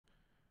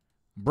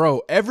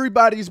Bro,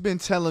 everybody's been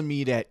telling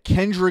me that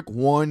Kendrick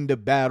won the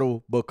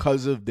battle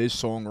because of this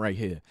song right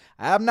here.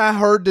 I have not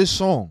heard this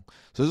song,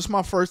 so this is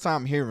my first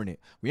time hearing it.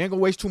 We ain't gonna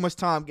waste too much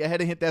time. Go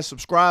ahead and hit that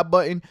subscribe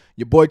button.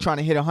 Your boy trying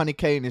to hit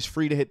 100K, and it's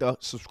free to hit the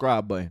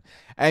subscribe button.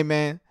 Hey,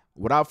 man,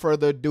 without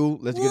further ado,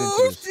 let's get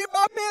into this.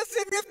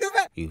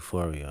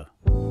 Euphoria.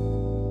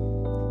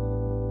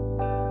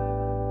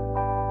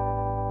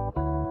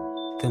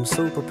 Them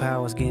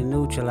superpowers get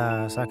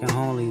neutralized. I can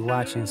only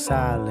watch in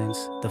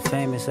silence. The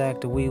famous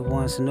actor we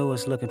once knew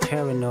is looking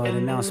paranoid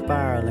and now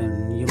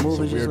spiraling. You're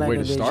moving just like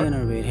a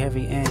degenerate.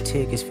 Every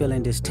antic is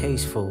feeling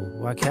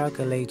distasteful. I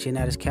calculate you,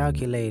 not as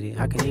calculated.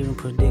 I can even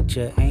predict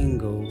your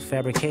angle.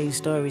 Fabricating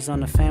stories on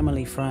the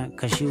family front,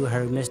 cause you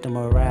heard Mr.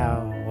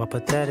 Morale. A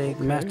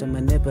pathetic master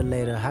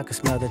manipulator. I can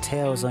smell the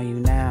tails on you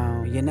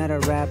now. You're not a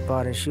rap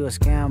artist, you a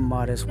scam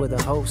artist with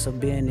the hopes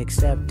of being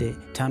accepted.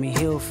 Tommy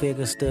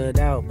Hilfiger stood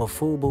out, but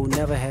FUBU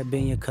never had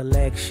been your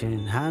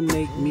collection. I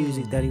make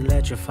music that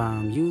electrify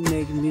 'em. You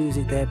make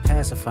music that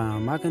pacify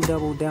 'em. I can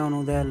double down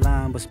on that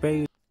line, but spare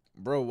you.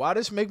 Bro, why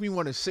this make me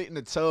want to sit in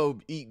the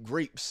tub, eat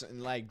grapes,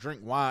 and like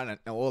drink wine and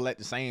all at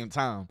the same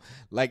time?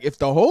 Like, if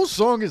the whole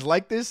song is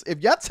like this,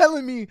 if y'all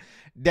telling me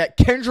that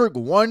Kendrick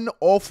won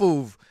off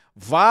of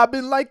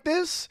vibing like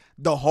this,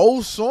 the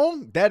whole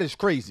song, that is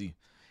crazy.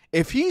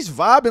 If he's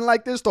vibing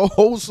like this the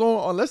whole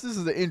song, unless this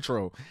is the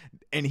intro,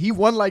 and he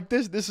won like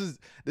this is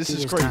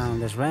crazy.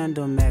 There's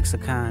random acts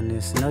of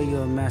kindness. Know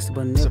you're a master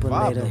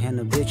manipulator and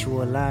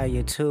habitual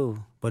liar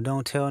too. But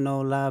don't tell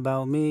no lie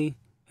about me,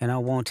 and I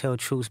won't tell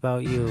truths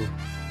about you.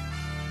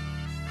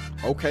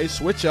 Okay,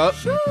 switch up.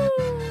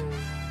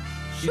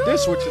 You did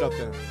switch it up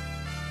then.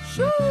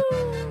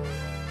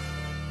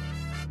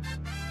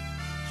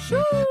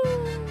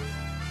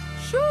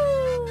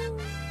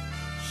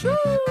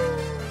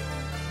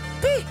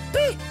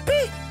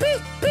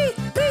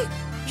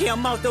 Yeah,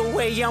 I'm out the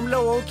way, yeah, I'm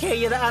low, okay.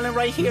 Yeah, the island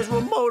right here is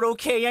remote,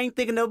 okay. I ain't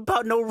thinking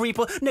about no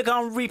reaper, nigga,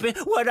 I'm reaping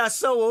what I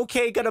sow,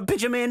 okay. Got a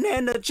Benjamin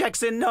and a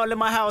Jackson all in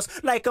my house,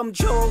 like I'm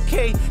Joe,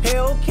 okay.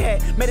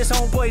 Hellcat, met his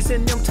homeboys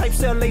in them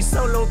types LA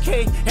solo,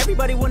 okay.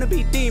 Everybody wanna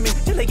be demon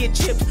till they get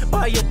chipped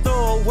by your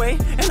throwaway.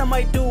 And I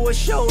might do a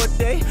show a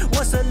day.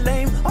 Once a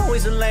lame,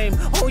 always a lame.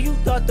 Oh, you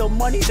thought the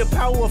money, the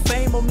power of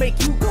fame will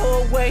make you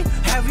go away.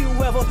 Have you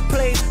ever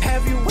played?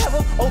 Have you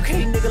ever?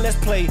 Okay, nigga, let's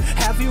play.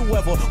 Have you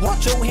ever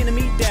walked your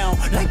enemy down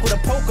like with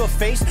a poker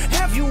face?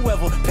 Have you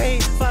ever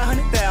paid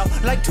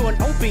 500,000 like to an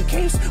open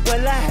case?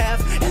 Well, I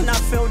have, and I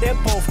failed at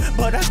both,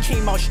 but I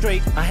came out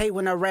straight. I hate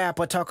when a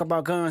rapper talk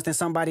about guns, then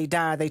somebody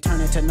die, they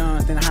turn into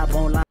nuns, then I hop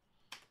online.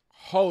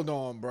 Hold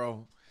on,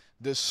 bro.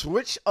 The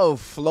switch of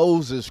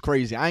flows is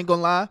crazy. I ain't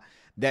gonna lie.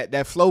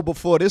 That flow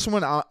before this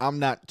one, I'm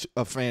not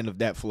a fan of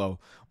that flow.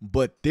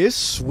 But this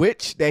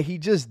switch that he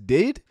just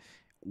did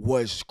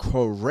was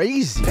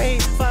crazy.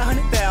 Paid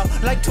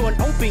 500,000 like to an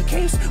open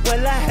case.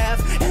 Well, I have,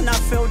 and I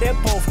failed at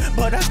both,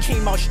 but I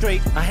came out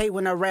straight. I hate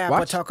when a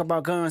rapper talk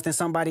about guns, then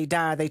somebody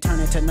die, they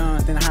turn into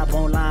nuns, then I hop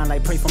online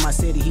like pray for my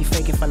city. He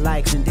faking for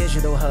likes and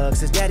digital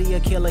hugs. His daddy a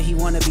killer, he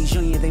wanna be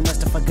junior. They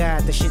must have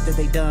forgot the shit that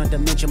they done.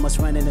 Dementia must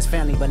run in his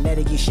family, but let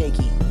it get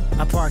shaky.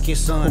 I park your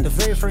son. The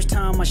very first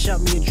time I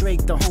shot me a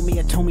Drake, the homie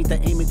had told me to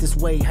aim it this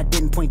way. I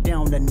didn't point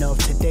down enough.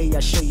 Today I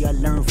show you I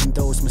learned from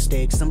those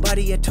mistakes.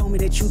 Somebody had told me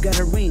that you got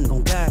a ring.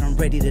 On God, I'm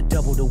ready to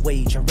double the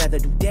wage. I'd rather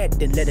do that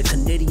than let a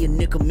Canadian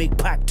nigga make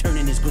Pac turn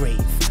in his grave.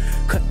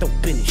 Cut the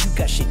business, you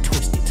got shit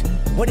twisted.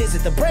 What is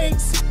it, the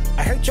brakes?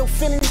 I hurt your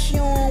feelings, you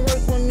don't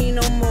work with me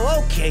no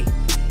more. Okay.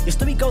 There's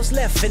 3 ghosts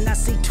left, and I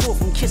see 2 of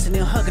them kissing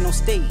and hugging on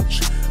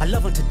stage. I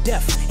love them to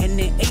death, and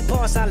in 8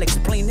 bars I'll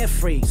explain that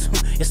phrase.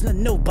 It's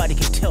nothing nobody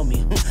can tell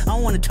me. I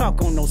don't wanna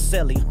talk on no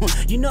celly.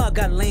 You know I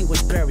got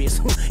language barriers.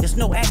 It's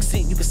no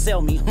accent you can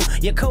sell me.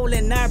 You're cold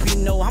and ivory,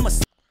 you know I'm a.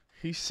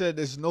 He said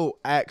there's no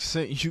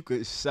accent you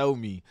could sell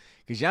me.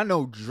 Cause y'all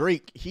know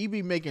Drake, he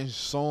be making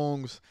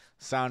songs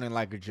sounding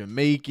like a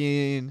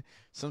Jamaican.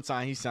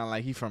 Sometimes he sound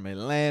like he from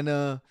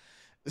Atlanta.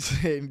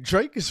 And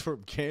Drake is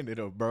from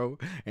Canada, bro.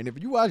 And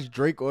if you watch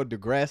Drake or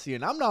Degrassi,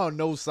 and I'm not on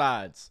no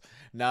sides,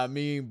 know what I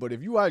mean? But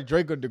if you watch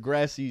Drake or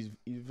Degrassi,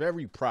 he's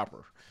very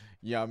proper.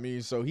 You know what I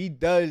mean? So he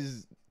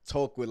does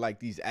talk with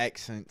like these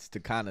accents to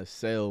kind of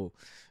sell,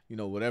 you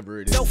know, whatever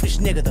it is. Selfish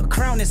nigga, the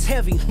crown is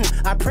heavy.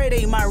 I pray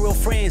they my real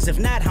friends, if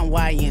not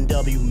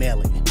YNW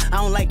Melly. I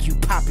don't like you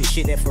popping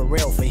shit at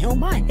Pharrell. For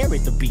him, I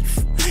inherit the beef.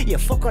 Yeah,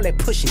 fuck all that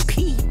pushing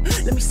P.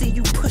 Let me see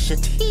you push a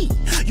T.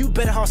 You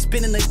better off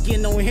spinning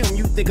again on him.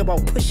 You think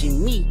about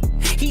pushing me.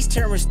 He's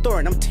Terrence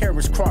Thornton, I'm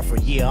Terrence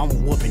Crawford. Yeah,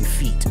 I'm whooping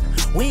feet.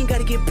 We ain't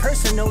gotta get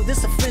personal,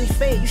 this a friendly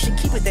fade. You should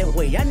keep it that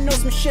way. I know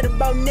some shit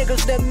about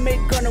niggas that make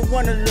gonna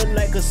wanna look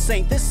like a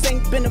saint. This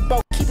ain't been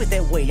about keep it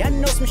that way. I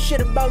know some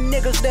shit about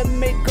niggas that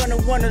make gonna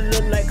wanna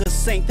look like a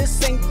saint.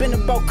 This ain't been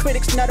about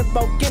critics, not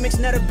about gimmicks,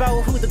 not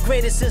about who the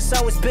greatest is.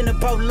 Always been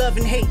about love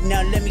and hate.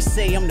 Now let me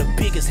say I'm the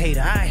biggest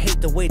hater. I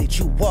hate the way that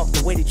you walk,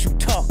 the way that you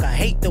talk. I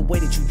hate the way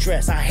that you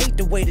dress. I hate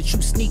the way that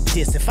you sneak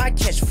this. If I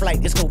catch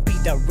flight, it's gonna be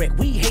direct.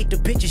 We hate the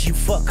bitches you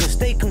fuck, cause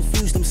they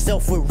confuse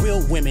themselves with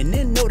real women.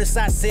 Then notice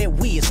I said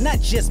we, it's not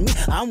just me.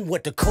 I'm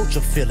what the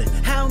culture feeling.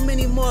 How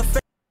many more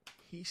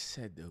He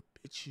said the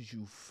bitches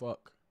you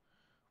fuck,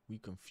 we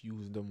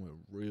confuse them with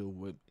real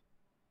women.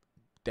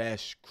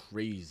 That's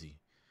crazy.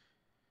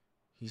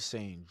 He's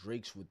saying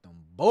Drake's with them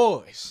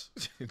boys.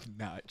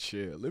 Nah,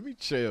 chill. Let me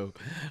chill.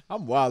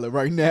 I'm wilding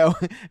right now.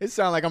 It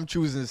sounds like I'm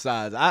choosing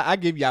sides. I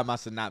give y'all my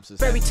synopsis.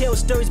 Fairy tale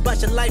stories about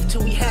your life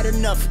till we had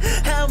enough.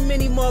 How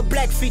many more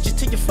black features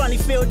till you finally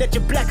feel that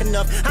you're black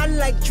enough? I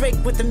like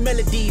Drake with the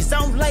melodies.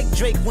 I don't like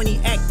Drake when he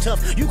act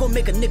tough. You gon'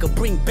 make a nigga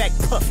bring back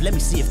Puff. Let me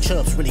see if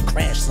Chubbs really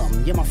crashed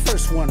something. Yeah, my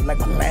first one like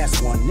my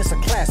last one. It's a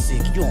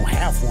classic. You don't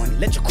have one.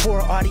 Let your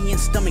core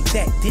audience stomach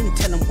that. Then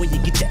tell them where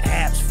you get your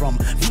abs from.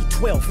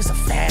 V12, it's a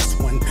fast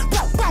one.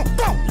 Bow, bow,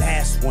 bow.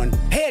 Last one.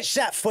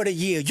 Headshot for the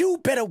year. You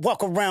better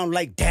walk around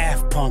like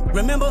Daft Punk.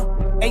 Remember?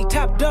 Hey,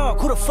 Top Dog,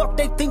 who the fuck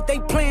they think they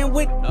playing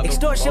with?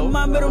 Extortion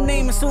my middle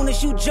name as soon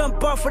as you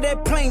jump off of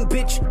that plane,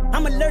 bitch.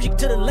 I'm allergic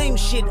to the lame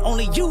shit.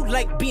 Only you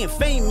like being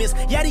famous.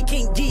 Yachty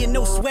can't give you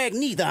no swag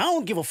neither. I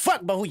don't give a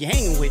fuck about who you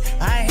hanging with.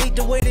 I hate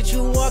the way that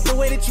you walk, the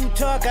way that you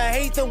talk. I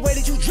hate the way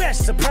that you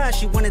dress. Surprised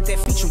she wanted that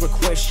feature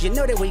request. You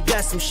know that we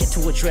got some shit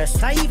to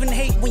address. I even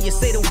hate when you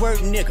say the word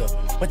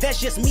nigga. But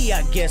that's just me,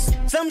 I guess.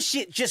 Some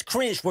shit just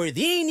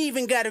cringeworthy. Ain't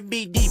even gotta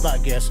be deep, I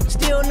guess.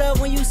 Still love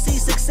when you see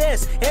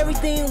success.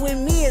 Everything with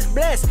me is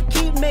blessed.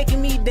 Keep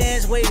making me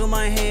dance, waving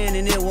my hand,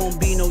 and it won't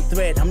be no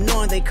threat. I'm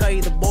knowing they call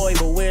you the boy,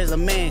 but where's the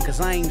man?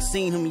 Cause I ain't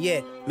seen him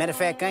yet. Matter of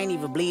fact, I ain't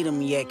even bleed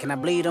him yet. Can I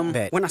bleed him?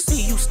 When I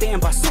see you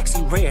stand by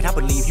sexy red, I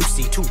believe you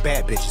see two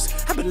bad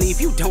bitches. I believe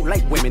you don't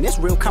like women. It's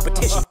real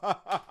competition.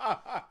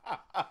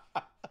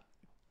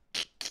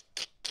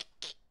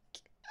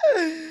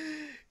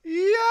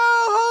 Yo,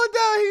 hold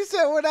on. He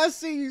said, when I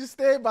see you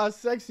stand by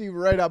sexy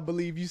red, I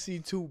believe you see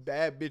two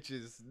bad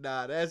bitches.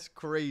 Nah, that's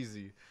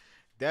crazy.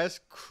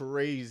 That's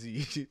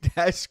crazy.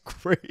 That's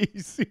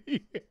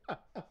crazy.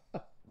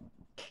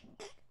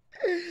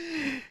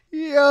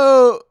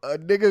 Yo, a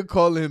nigga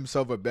calling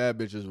himself a bad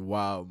bitch is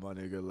wild, my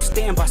nigga. Like,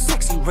 stand by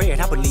sexy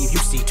red, I believe you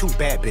see two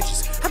bad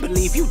bitches. I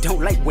believe you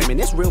don't like women,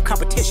 it's real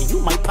competition.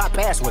 You might pop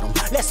ass with them.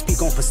 Let's speak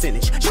on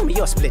percentage. Show me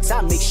your splits,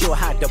 I'll make sure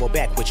I double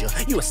back with you.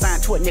 You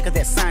assigned to a nigga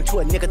that signed to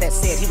a nigga that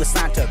said he was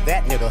signed to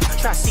that nigga.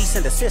 Try cease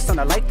and desist on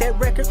I like that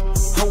record.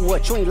 Oh,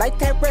 what, you ain't like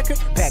that record?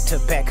 Back to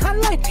back, I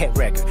like that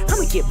record.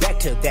 I'ma get back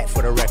to that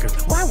for the record.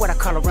 Why would I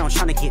call around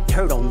trying to get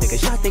dirt on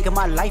niggas? Y'all thinking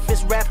my life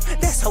is rap?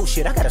 That's whole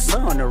shit, I got a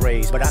son to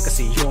raise. But I can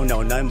see you don't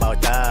know nothing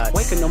about that.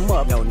 Waking them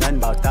up, know nothing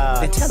about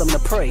that. Then tell them to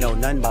pray, know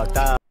nothing about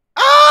that.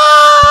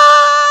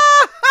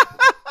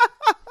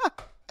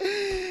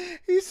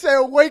 He said,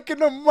 waking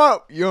them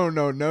up. You don't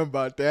know nothing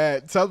about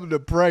that. Tell them to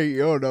pray. You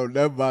don't know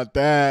nothing about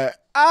that.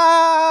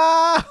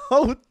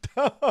 Hold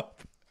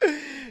up.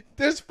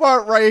 This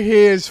part right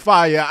here is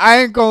fire.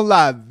 I ain't gonna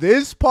lie.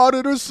 This part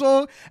of the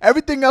song,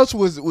 everything else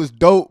was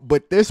dope,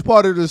 but this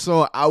part of the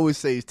song, I would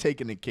say, is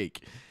taking the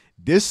cake.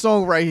 This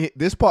song right here,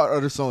 this part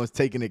of the song is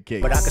taking the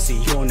cake. But I can see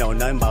you don't know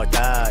nothing about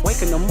that.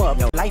 Waking them up,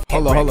 no life.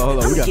 Hold on.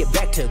 I'ma get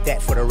back to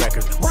that for the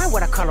record. Why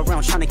would I call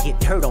around trying to get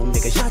dirt on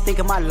niggas? Y'all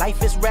thinking my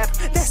life is rap?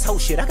 That's whole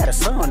shit. I got a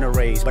son to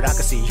raise. But I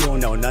can see you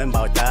don't know nothing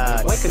about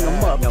that. Waking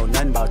them up, know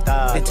nothing about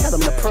that. Then tell them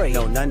to pray,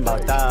 know nothing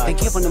about that. Then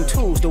giving them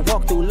tools to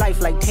walk through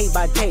life like day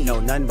by day, know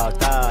nothing about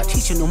that.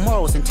 Teaching them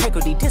morals,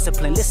 integrity,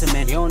 discipline. Listen,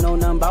 man, you don't know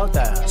nothing about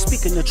that.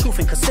 Speaking the truth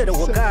and consider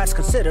what God's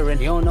considering.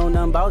 You don't know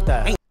nothing about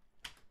that.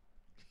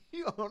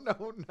 You don't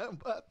know nothing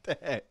about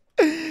that.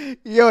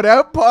 Yo,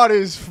 that part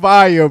is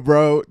fire,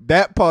 bro.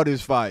 That part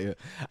is fire.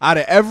 Out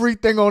of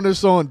everything on the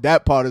song,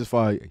 that part is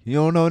fire. You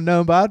don't know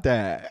nothing about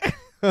that.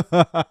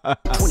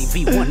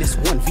 20v1, this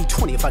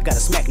 1v20 if I gotta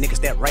smack niggas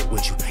that right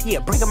with you. Yeah,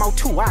 bring them out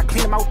too, I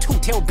clean them out too.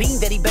 Tell Bean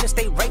that he better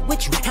stay right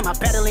with you. Am I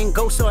battling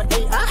ghosts or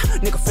AI?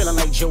 Nigga feeling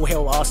like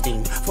Joel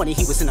Austin. Funny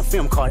he was in a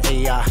film called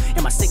AI.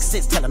 And my sixth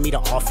sense telling me to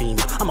off him.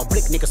 I'm a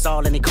blick niggas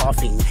all in their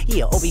coughing.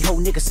 Yeah,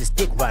 OVO niggas is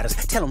dick riders.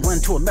 Tell them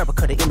run to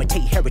America to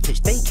imitate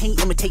heritage. They can't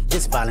imitate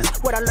this violence.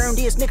 What I learned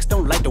is niggas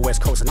don't like the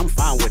West Coast and I'm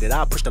fine with it.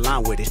 I'll push the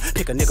line with it.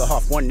 Pick a nigga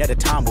off one at a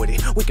time with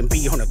it. We can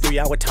be on a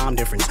 3-hour time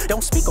difference.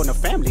 Don't speak on the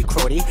family,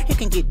 Crody. It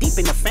can get deep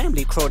in the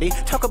family, Crody.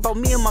 Talk about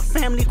me and my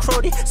family,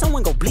 Crody.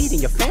 Someone go bleed in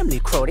your family,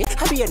 Crody.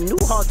 I be at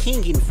Newhall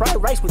King eating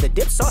fried rice with a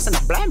dip sauce and a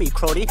blammy,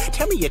 Crody.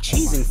 Tell me your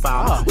cheesing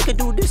foul. We can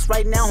do this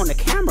right now on the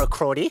camera,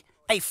 Crody.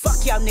 Hey,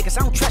 fuck y'all niggas,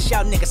 I don't trust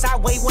y'all niggas. I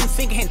wave one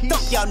finger and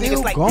thump y'all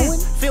niggas like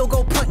this. Field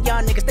goal punt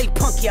y'all niggas, they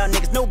punk y'all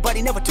niggas.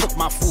 Nobody never took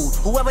my food.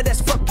 Whoever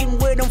that's fucking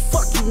with them,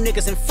 fuck you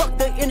niggas and fuck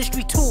the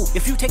industry too.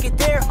 If you take it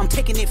there, I'm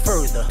taking it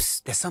further.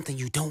 Psst, that's something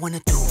you don't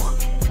wanna do.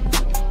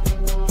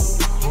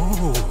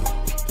 Ooh.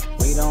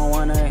 We don't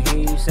wanna hear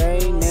you say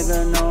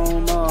nigga no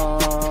more.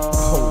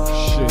 Oh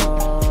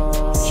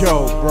shit.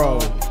 Yo, bro.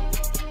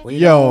 We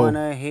don't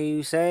wanna hear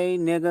you say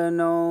nigga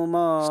no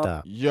more.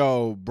 Stop.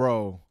 Yo,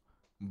 bro.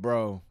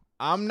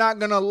 I'm not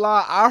gonna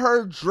lie. I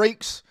heard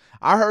Drake's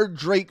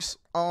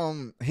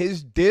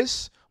his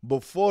diss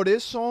before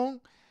this song,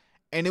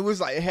 and it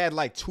was like it had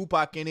like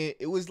Tupac in it.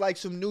 It was like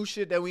some new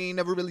shit that we ain't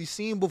never really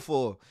seen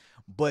before.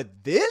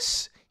 But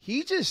this,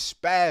 he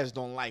just spazzed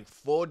on like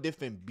 4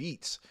 different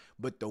beats.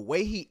 But the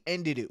way he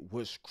ended it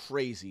was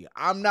crazy.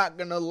 I'm not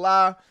gonna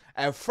lie.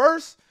 At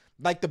first,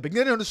 Like the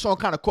beginning of the song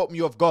kind of caught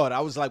me off guard. I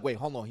was like, wait,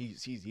 hold on,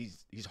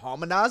 he's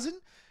harmonizing.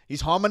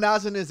 He's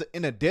harmonizing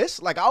in a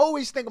diss. Like I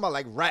always think about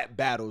like rap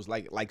battles,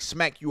 like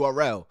Smack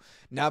URL.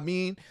 Know what I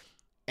mean?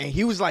 And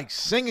he was like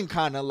singing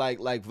kind of like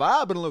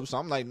vibing a little. So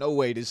I'm like, no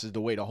way, this is the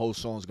way the whole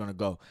song's gonna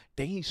go.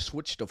 Then he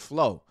switched the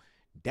flow.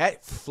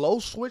 That flow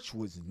switch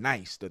was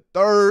nice. The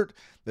third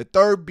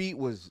beat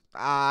was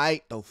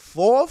alright. The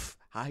fourth,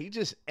 how he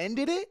just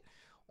ended it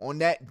on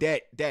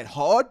that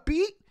hard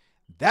beat,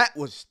 that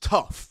was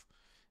tough.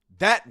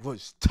 That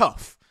was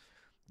tough.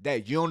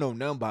 That you don't know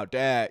nothing about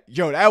that.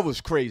 Yo, that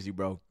was crazy,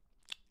 bro.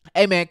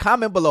 Hey, man,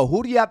 comment below.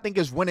 Who do y'all think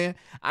is winning?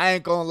 I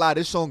ain't gonna lie.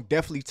 This song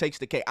definitely takes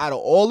the cake. Out of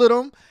all of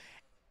them,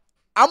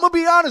 I'm gonna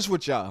be honest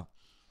with y'all.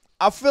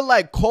 I feel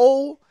like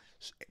Cole,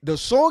 the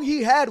song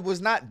he had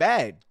was not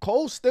bad.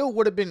 Cole still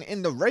would have been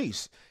in the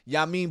race.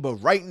 Yeah, I mean, but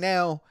right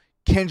now,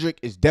 Kendrick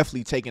is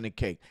definitely taking the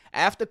cake.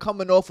 After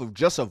coming off of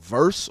just a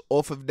verse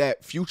off of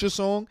that Future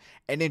song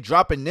and then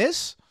dropping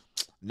this,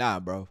 nah,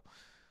 bro.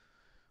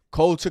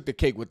 Cole took the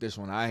cake with this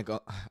one. I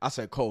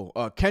said Cole.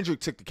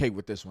 Kendrick took the cake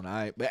with this one, all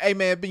right? But, hey,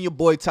 man, been your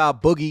boy, Ty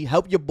Boogie.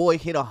 Help your boy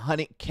hit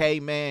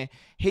 100K, man.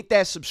 Hit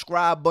that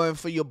subscribe button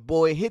for your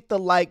boy. Hit the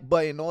like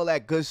button, all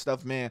that good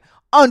stuff, man.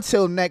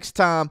 Until next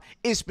time,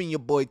 it's been your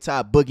boy,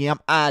 Ty Boogie. I'm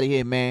out of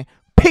here, man.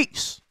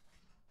 Peace.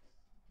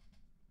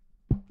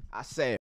 I said.